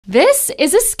This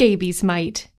is a scabies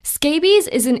mite. Scabies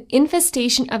is an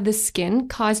infestation of the skin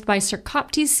caused by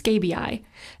Sarcoptes scabii.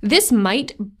 This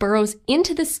mite burrows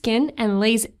into the skin and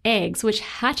lays eggs which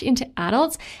hatch into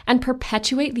adults and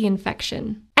perpetuate the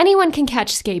infection. Anyone can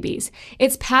catch scabies.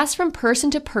 It's passed from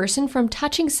person to person from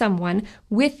touching someone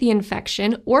with the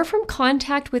infection or from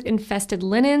contact with infested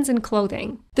linens and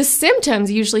clothing. The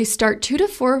symptoms usually start 2 to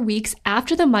 4 weeks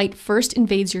after the mite first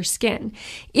invades your skin.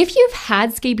 If you've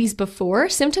had scabies before,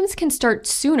 symptoms can start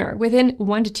sooner, within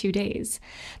 1 to 2 days.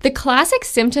 The classic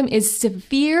symptom is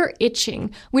severe itching,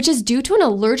 which is due to an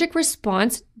allergic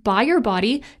response by your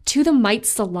body to the mite's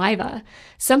saliva.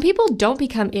 Some people don't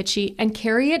become itchy and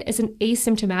carry it as an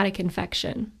asymptomatic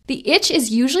infection. The itch is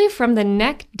usually from the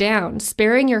neck down,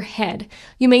 sparing your head.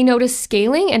 You may notice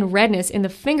scaling and redness in the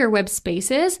finger web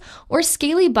spaces or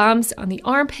scaly bumps on the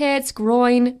armpits,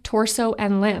 groin, torso,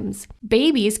 and limbs.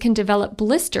 Babies can develop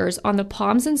blisters on the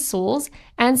palms and soles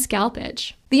and scalp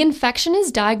itch. The infection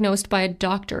is diagnosed by a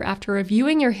doctor after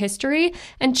reviewing your history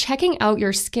and checking out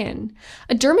your skin.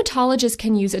 A dermatologist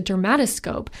can use a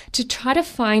dermatoscope to try to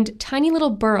find tiny little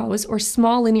burrows or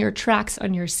small linear tracts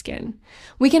on your skin.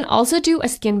 We can also do a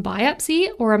skin biopsy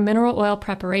or a mineral oil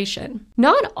preparation.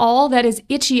 Not all that is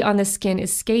itchy on the skin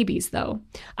is scabies, though.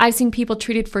 I've seen people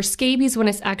treated for scabies when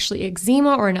it's actually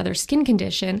eczema or another skin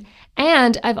condition,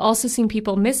 and I've also seen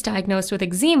people misdiagnosed with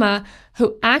eczema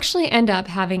who actually end up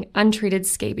having untreated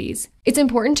scabies. It's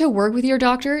important to work with your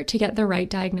doctor to get the right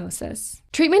diagnosis.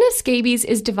 Treatment of scabies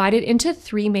is divided into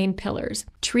 3 main pillars: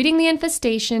 treating the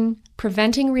infestation,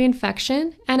 preventing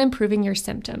reinfection, and improving your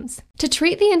symptoms. To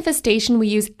treat the infestation, we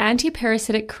use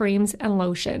antiparasitic creams and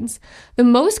lotions. The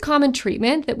most common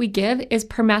treatment that we give is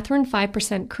permethrin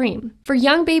 5% cream. For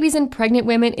young babies and pregnant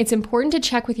women, it's important to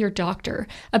check with your doctor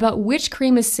about which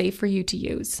cream is safe for you to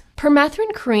use.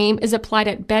 Permethrin cream is applied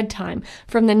at bedtime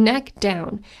from the neck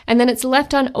down, and then it's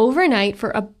left on overnight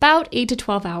for about 8 to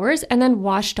 12 hours and then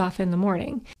washed off in the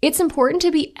morning. It's important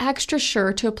to be extra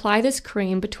sure to apply this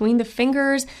cream between the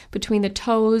fingers, between the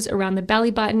toes, around the belly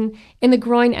button, in the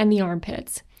groin, and the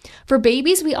armpits. For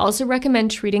babies, we also recommend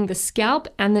treating the scalp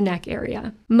and the neck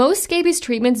area. Most scabies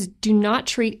treatments do not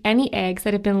treat any eggs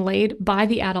that have been laid by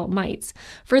the adult mites.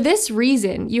 For this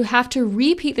reason, you have to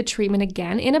repeat the treatment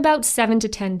again in about 7 to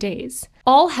 10 days.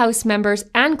 All house members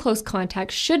and close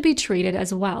contacts should be treated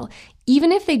as well,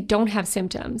 even if they don't have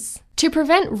symptoms. To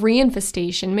prevent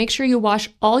reinfestation, make sure you wash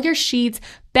all your sheets,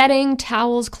 bedding,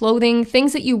 towels, clothing,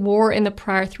 things that you wore in the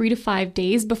prior 3 to 5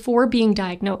 days before being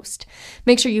diagnosed.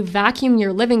 Make sure you vacuum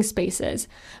your living spaces.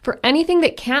 For anything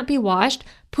that can't be washed,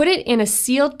 put it in a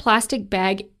sealed plastic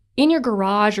bag in your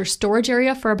garage or storage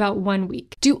area for about 1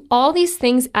 week. Do all these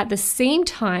things at the same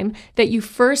time that you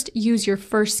first use your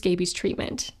first scabies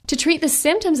treatment. To treat the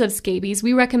symptoms of scabies,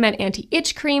 we recommend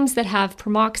anti-itch creams that have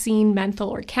pramoxine, menthol,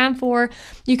 or camphor.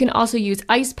 You can also use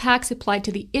ice packs applied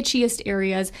to the itchiest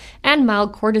areas and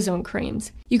mild cortisone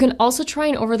creams. You can also try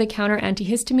an over-the-counter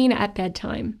antihistamine at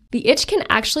bedtime. The itch can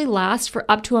actually last for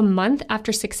up to a month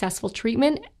after successful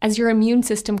treatment as your immune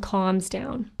system calms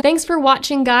down. Thanks for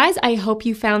watching, guys. I hope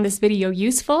you found this video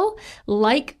useful.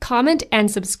 Like, comment, and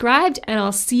subscribe, and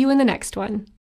I'll see you in the next one.